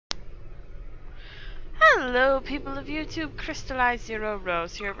Hello, people of YouTube. Crystallized Zero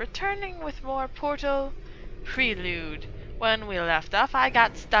Rose here, returning with more Portal Prelude. When we left off, I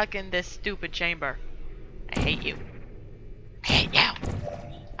got stuck in this stupid chamber. I hate you. I hate you.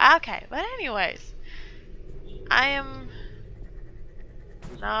 Okay, but anyways, I am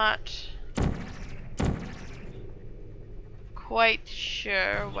not quite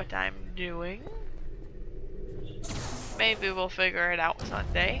sure what I'm doing. Maybe we'll figure it out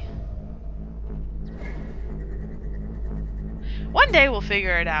Sunday. One day we'll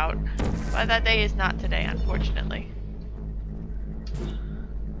figure it out, but that day is not today, unfortunately.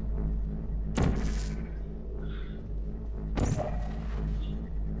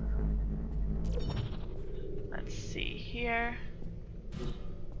 Let's see here.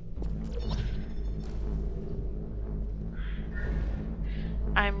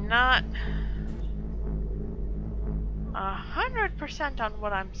 I'm not 100% on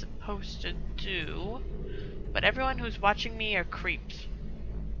what I'm supposed to do. But everyone who's watching me are creeps.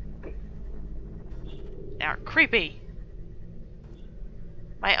 They're creepy.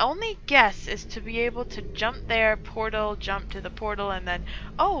 My only guess is to be able to jump there, portal, jump to the portal, and then...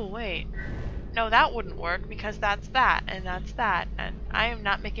 Oh, wait. No, that wouldn't work because that's that, and that's that, and I am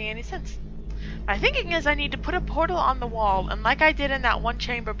not making any sense. My thinking is I need to put a portal on the wall, and like I did in that one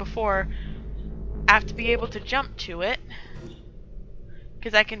chamber before, I have to be able to jump to it.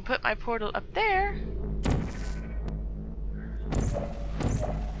 Because I can put my portal up there.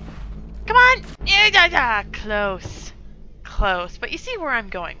 Come on! Yeah, close. Close. But you see where I'm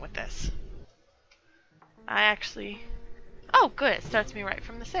going with this. I actually... Oh, good. It starts me right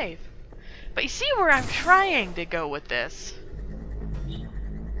from the save. But you see where I'm trying to go with this.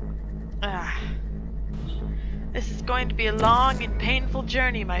 This is going to be a long and painful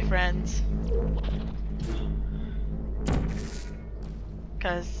journey, my friends.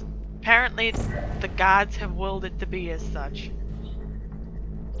 Because apparently the gods have willed it to be as such.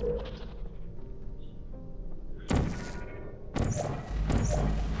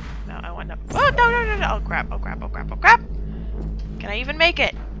 No, I want to... Oh, no. Oh, crap. Can I even make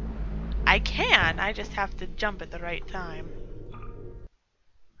it? I can. I just have to jump at the right time.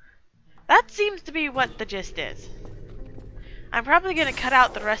 That seems to be what the gist is. I'm probably going to cut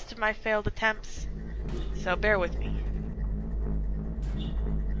out the rest of my failed attempts, so bear with me.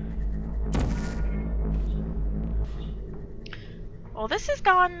 Well, this has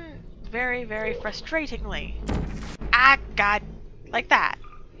gone very, very frustratingly. Ah, God. Like that.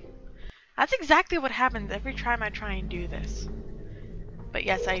 That's exactly what happens every time I try and do this. But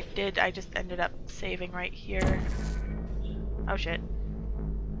yes, I did. I just ended up saving right here. Oh, shit.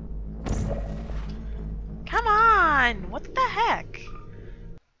 Come on! What the heck?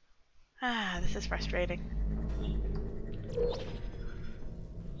 Ah, this is frustrating.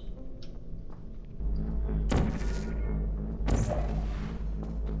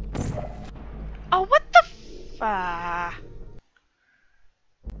 Oh, what the f...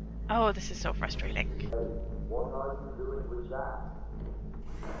 Oh, this is so frustrating. What are you doing with that?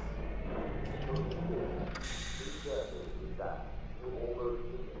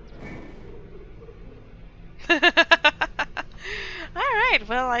 Alright,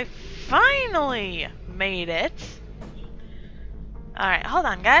 well, I finally made it. Alright, hold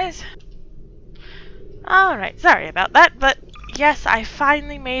on, guys. Alright, sorry about that, but yes, I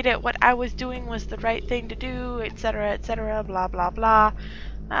finally made it. What I was doing was the right thing to do, etc., blah, blah, blah.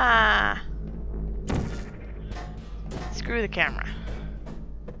 Screw the camera.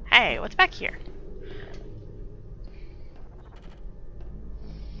 Hey, what's back here?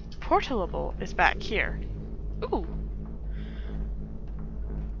 Portalable is back here. Ooh.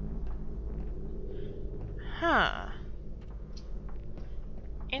 Huh.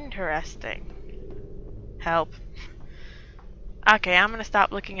 Interesting. Help. Okay, I'm gonna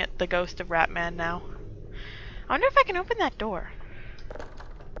stop looking at the ghost of Ratman now. I wonder if I can open that door.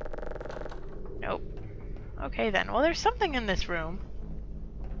 Nope. Okay then. Well, there's something in this room.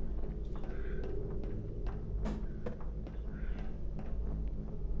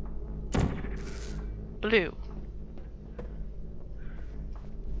 Blue.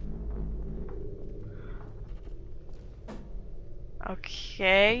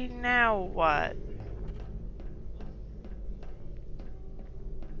 Okay, now what?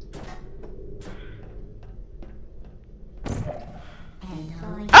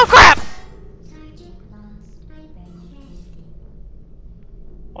 Oh crap!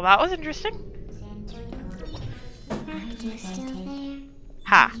 Well, that was interesting.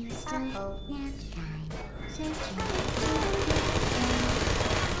 Ha.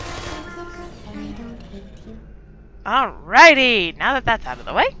 Alrighty, now that that's out of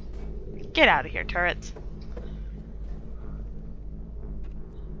the way. Get out of here, turrets.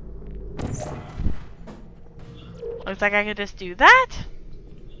 Looks like I can just do that.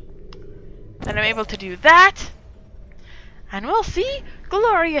 Then I'm able to do that. And we'll see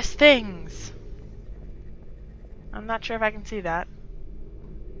glorious things. I'm not sure if I can see that.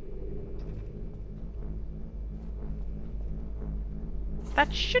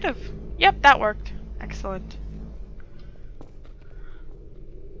 That should have... Yep, that worked. Excellent.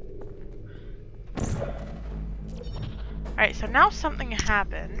 Alright, so now something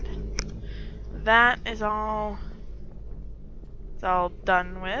happened. That is all... It's all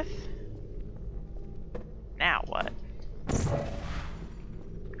done with. Now what?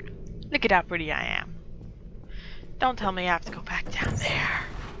 Look at how pretty I am. Don't tell me I have to go back down there.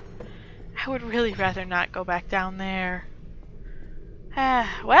 I would really rather not go back down there.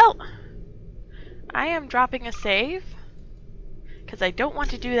 Well, I am dropping a save because I don't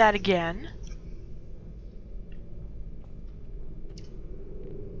want to do that again.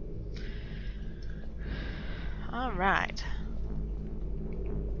 Alright.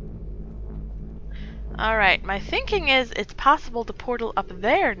 Alright, my thinking is it's possible to portal up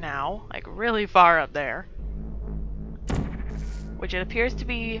there now, like really far up there. Which it appears to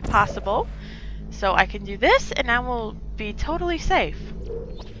be possible. So I can do this and I will be totally safe.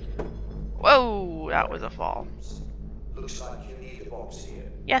 Whoa, that was a fall. Looks like you need a box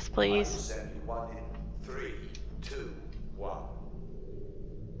here. Yes, I will please. send you one in 3, 2, 1.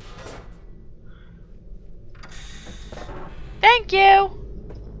 Thank you!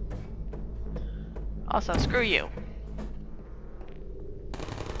 Also, screw you.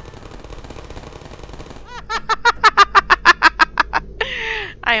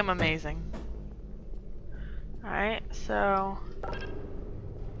 I am amazing. Alright, so...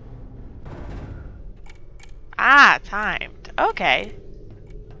 Ah, timed. Okay.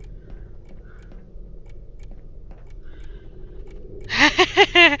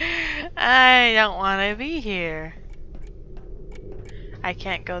 I don't want to be here. I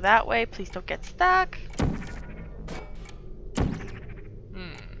can't go that way. Please don't get stuck.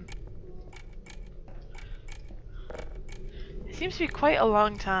 It seems to be quite a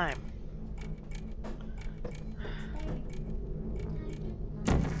long time.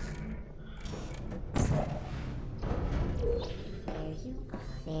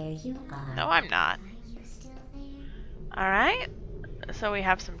 There you are. No, I'm not. Alright. So we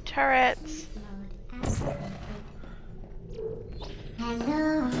have some turrets.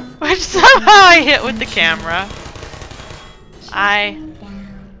 Hello. Which somehow I hit with the camera. I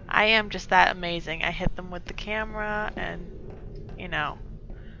am just that amazing. I hit them with the camera and, you know,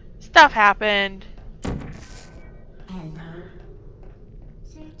 stuff happened. Hello.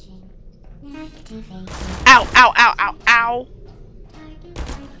 Searching. Activating. Ow, ow, ow, ow, ow.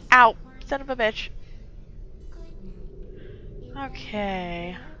 Ow, son of a bitch.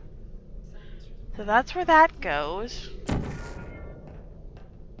 Okay. So that's where that goes.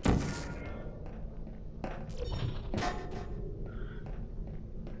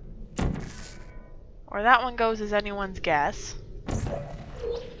 Where that one goes is anyone's guess.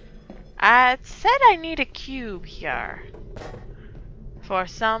 It said I need a cube here. For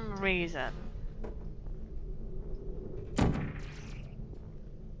some reason.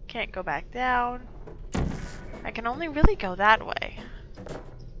 Can't go back down. I can only really go that way.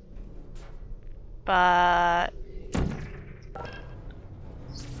 But...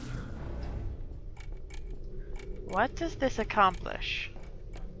 what does this accomplish?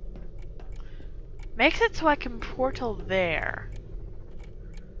 Makes it so I can portal there.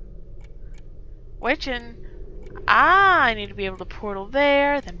 Which in... ah, I need to be able to portal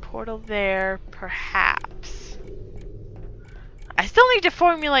there, then portal there, perhaps. I still need to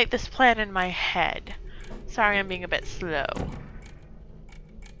formulate this plan in my head. Sorry, I'm being a bit slow.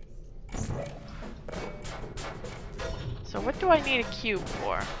 So what do I need a cube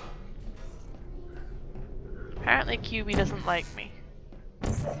for? Apparently QB doesn't like me.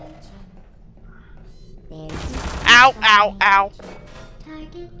 Ow, ow, ow.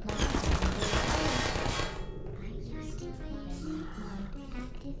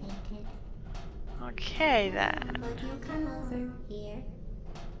 Okay then.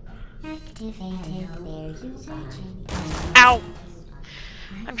 Ow!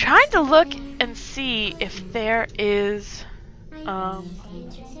 I'm trying to look and see if there is ow,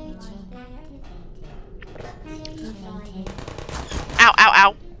 ow,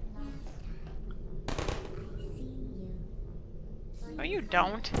 ow. No, you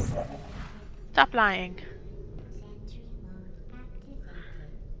don't. Stop lying.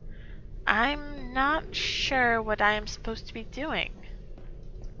 I'm not sure what I am supposed to be doing.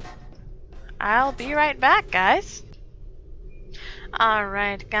 I'll be right back, guys.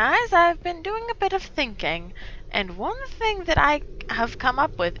 Alright, guys, I've been doing a bit of thinking, and one thing that I have come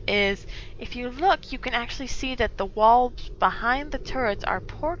up with is, if you look, you can actually see that the walls behind the turrets are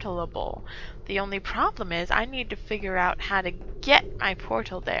portalable. The only problem is I need to figure out how to get my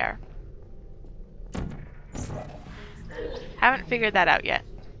portal there. Haven't figured that out yet.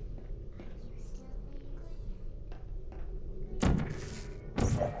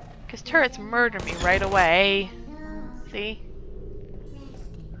 Because turrets murder me right away. See?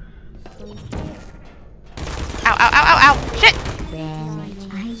 Ow, ow, ow, ow, ow! Shit!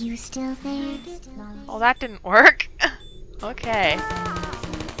 Are you still there? Oh, that didn't work. Okay.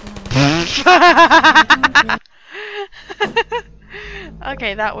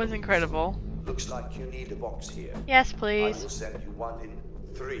 Okay, that was incredible. Looks like you need a box here. Yes, I please. will send you one in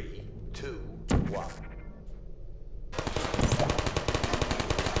 3, 2, 1.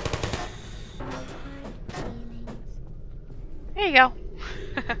 There you go.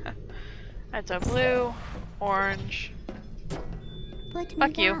 That's a blue, orange. Put me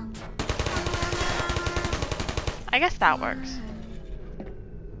Fuck you. down. I guess that works.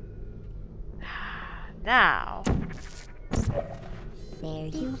 Now, There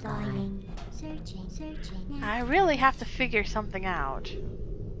you are. Searching, searching. I really have to figure something out.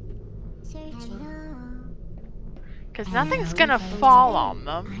 Searching. Because nothing's gonna fall on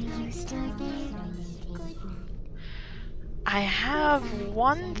them. Are you still there? Good night. I have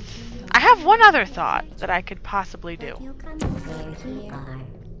one other thought that I could possibly do. You come over. There you are.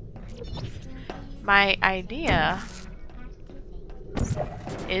 My idea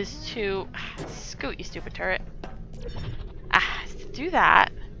is to scoot, you stupid turret. Do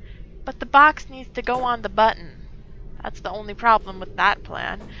that, but the box needs to go on the button. That's the only problem with that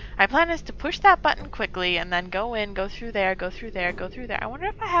plan. My plan is to push that button quickly and then go in, go through there, go through there, go through there. I wonder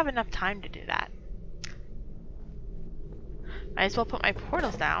if I have enough time to do that. Might as well put my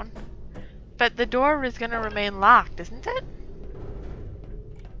portals down. But the door is going to remain locked, isn't it?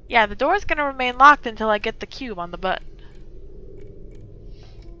 Yeah, the door is going to remain locked until I get the cube on the button.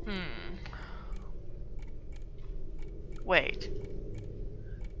 Wait.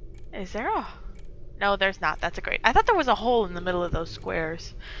 Is there a... No, there's not. That's a great... I thought there was a hole in the middle of those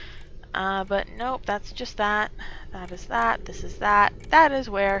squares. But nope, that's just that. That is that. This is that. That is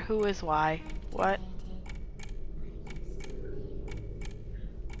where. Who is why. What?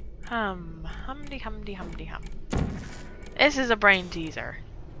 Humdy humdy humdy hum. This is a brain teaser.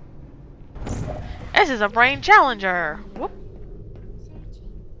 This is a brain challenger. Whoop.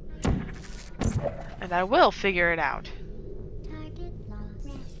 And I will figure it out. Target lost.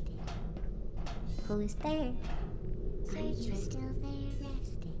 Resting. Who's there? Are you still there?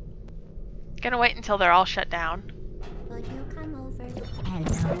 Resting. Gonna wait until they're all shut down. Will you come over?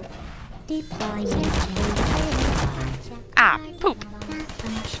 Hello. Deploying. Ah, poop.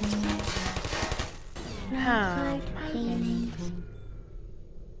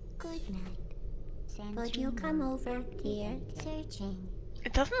 Good night. Would you come over, dear? Searching.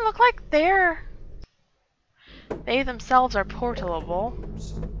 It doesn't look like they themselves are portalable.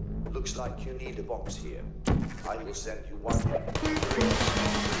 Looks like you need a box here. I will send you one in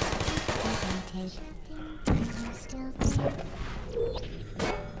Are you still there?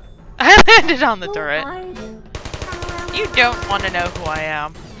 I landed on the Who turret. are you? You don't want to know who I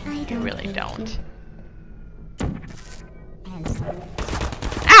am. I You really think don't. you- Hello.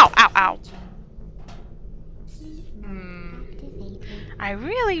 Ow, ow, ow. Activated. I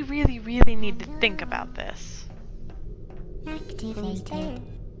really, really, really need to think about this. Activated.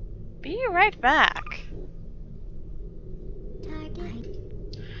 Be right back. Target.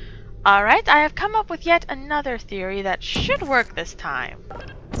 Alright, I have come up with yet another theory that should work this time.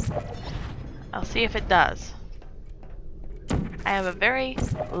 I'll see if it does. I have a very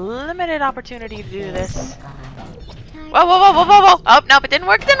limited opportunity to do this. Whoa, whoa, whoa, whoa, whoa, whoa! Oh, nope, it didn't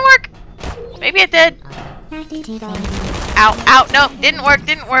work, it didn't work! Maybe it did. Activated. Ow, ow, nope, didn't work,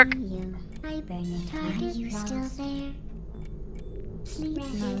 didn't work. Hibernate. Are you still there? Sleep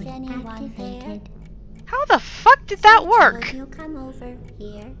mode activated. How the fuck did that work? Will you come over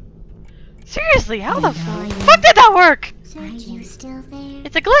here? Seriously, how the fuck did that work? Are you still there?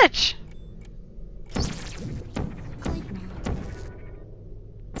 It's a glitch. Good night.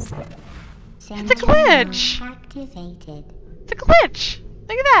 It's a glitch. Activated. It's a glitch.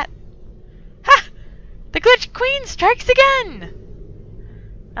 Look at that. Ha! The glitch queen strikes again.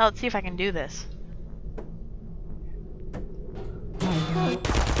 Now let's see if I can do this. Hello.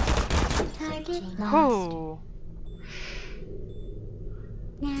 Target lost. Oh.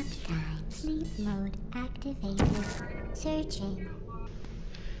 Nap time. Sleep mode activated. Searching.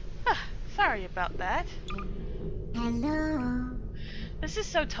 Ah, Sorry about that. Hello. This is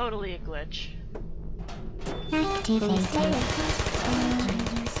so totally a glitch. Activated. Are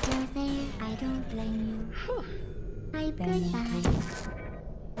you still there? I don't blame Whew. you. Hi, goodbye.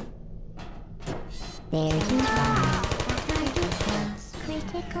 There you are.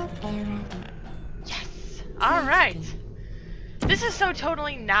 Critical error. Yes! Alright! This is so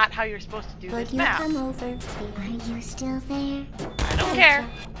totally not how you're supposed to do Could this you map. come over? Are you still there? I don't care.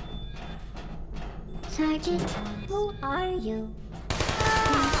 Sergeant, who are you?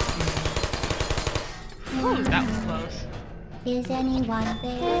 Ooh, that was close. Is anyone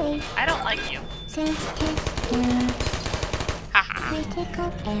there? I don't like you. Self-test error. Haha.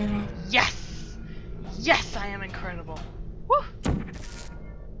 Critical error. Yes! Yes, I am incredible. Woo!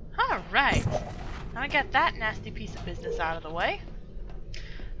 Alright. Now I got that nasty piece of business out of the way.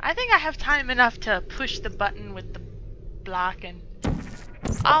 I think I have time enough to push the button with the block and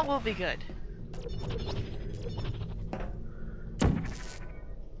all will be good.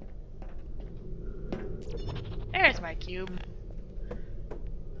 There's my cube.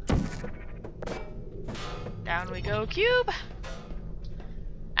 Down we go, cube.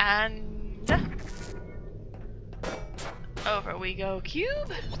 And over we go,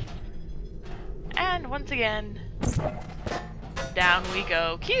 cube. And once again, down we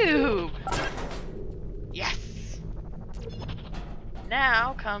go, cube. Yes.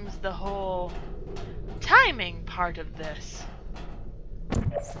 Now comes the whole timing part of this.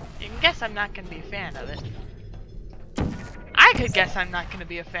 You can guess I'm not going to be a fan of it. I could guess I'm not going to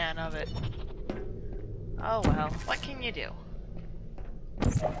be a fan of it. Oh well, what can you do?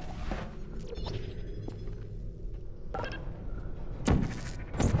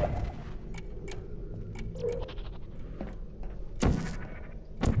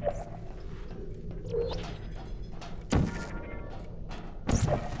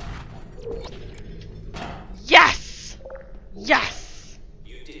 Yes! Yes!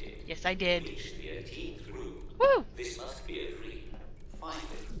 You did it. Yes, I did. Reach the 18th room. Woo! This must be a dream. Find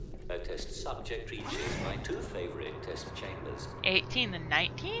it. A test subject reaches my two favorite test chambers. 18 and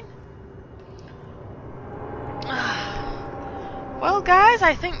 19? Well, guys,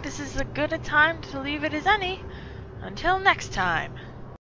 I think this is as good a time to leave it as any. Until next time.